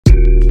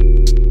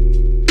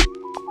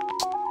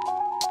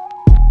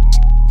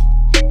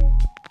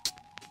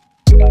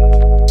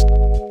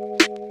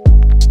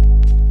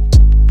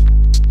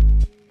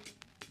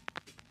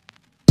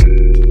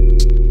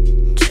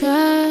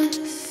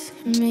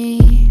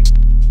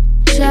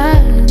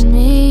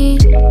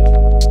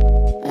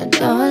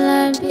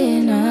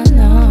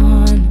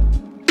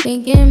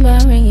thinking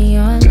about ringing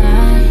your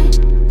line.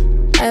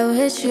 I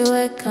wish you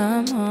would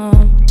come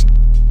home,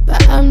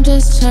 but I'm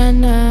just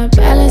tryna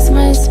balance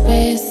my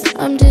space.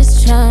 I'm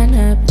just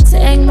tryna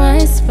protect my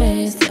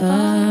space.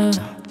 Oh,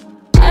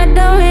 I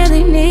don't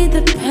really need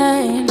the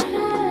pain,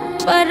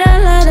 but I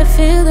love to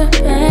feel the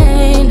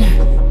pain.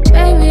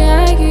 Baby,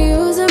 I could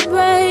use a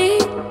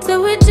break,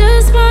 so we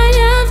just might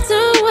have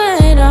to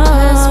wait on.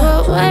 'Cause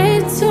we're way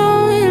too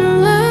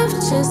in love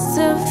just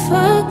to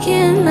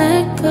fucking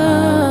let go.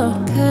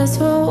 'Cause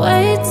we're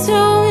way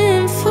too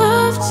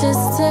involved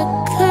just to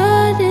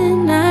cut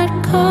and not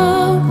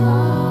cold.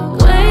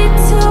 Way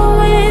too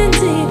in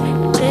deep,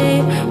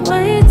 deep,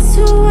 way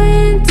too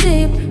in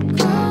deep,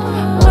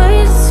 way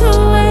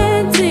too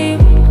in deep,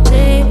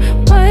 deep,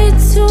 way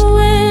too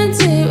in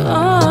deep.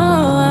 Oh,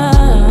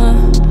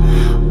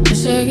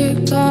 wish I could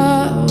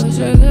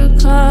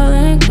call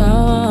and go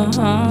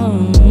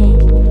home.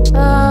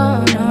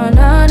 Oh, no,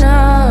 no, no,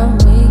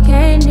 we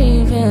can't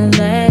even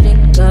let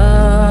it go.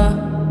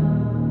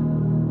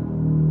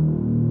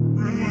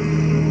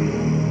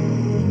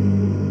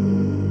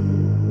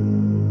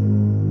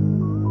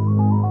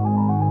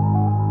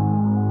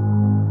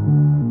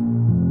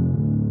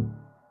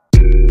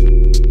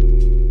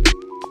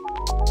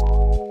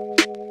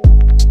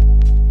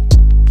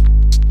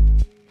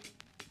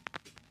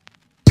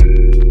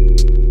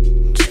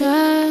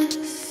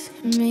 Trust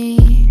me,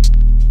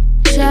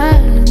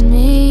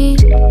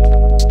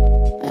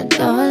 I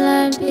don't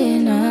like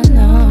being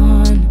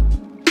alone,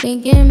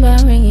 thinking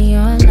about ringing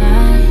your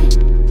line.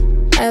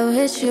 I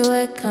wish you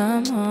would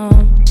come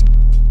home,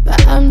 but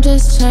I'm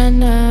just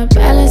tryna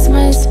balance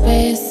my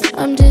space.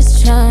 I'm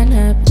just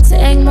tryna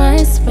protect my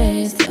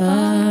space.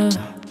 Oh,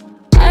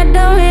 I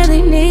don't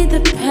really need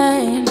the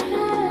pain,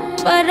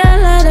 but I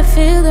love to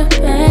feel the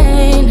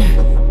pain.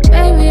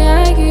 Baby,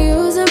 I could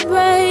use a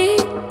break,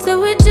 so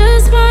we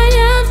just might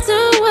have to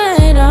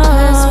wait on.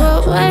 'Cause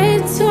we're way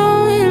too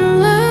in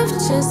love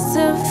just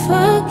to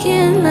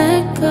fucking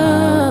let go.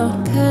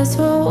 'Cause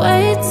we're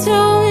way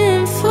too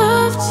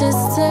involved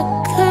just to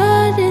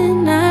cut and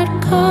not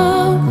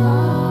cold.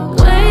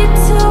 Way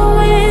too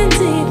in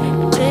deep,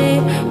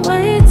 deep,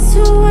 way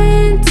too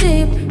in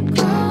deep,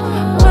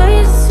 way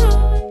too.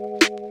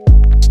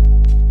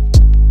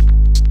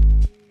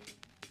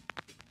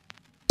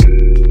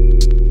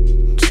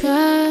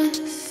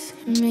 Trust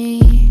me,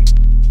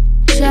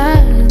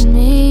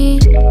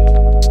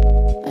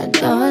 I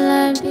don't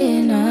like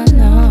being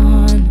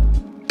alone,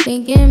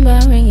 thinking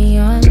about ringing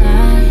your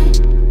line.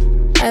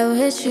 I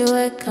wish you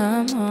would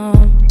come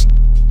home,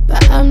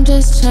 but I'm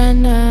just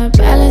tryna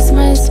balance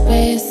my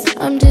space.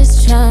 I'm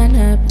just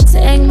tryna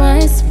protect my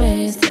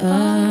space.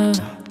 Oh,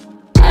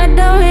 I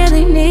don't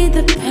really need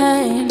the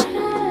pain,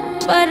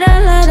 but I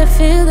love to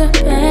feel the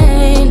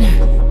pain.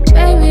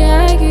 Baby,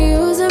 I could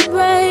use a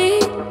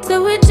break, so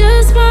we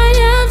just might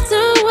have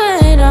to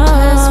wait on.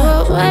 'Cause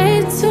we're way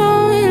too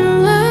in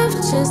love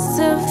just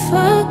to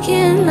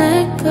fucking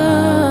let go.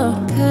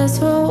 'Cause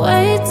we're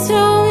way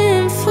too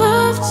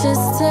involved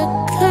just to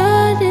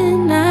cut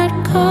and not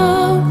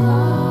cold.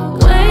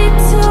 Way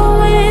too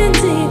in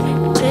deep,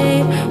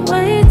 deep,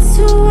 way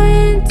too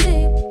in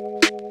deep.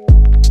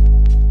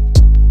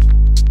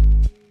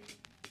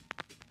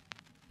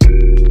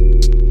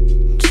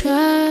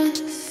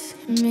 Trust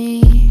me,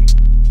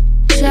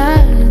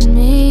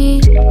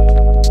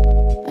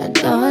 I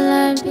don't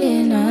like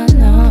being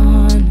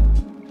alone,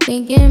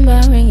 thinking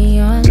about ringing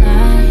your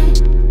line.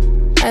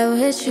 I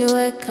wish you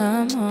would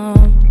come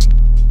home,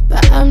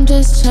 but I'm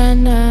just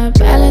tryna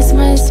balance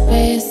my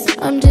space.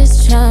 I'm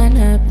just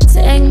tryna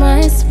protect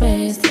my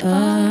space.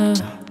 Oh,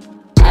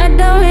 I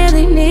don't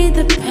really need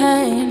the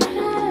pain,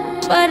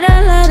 but I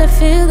love to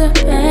feel the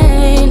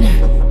pain.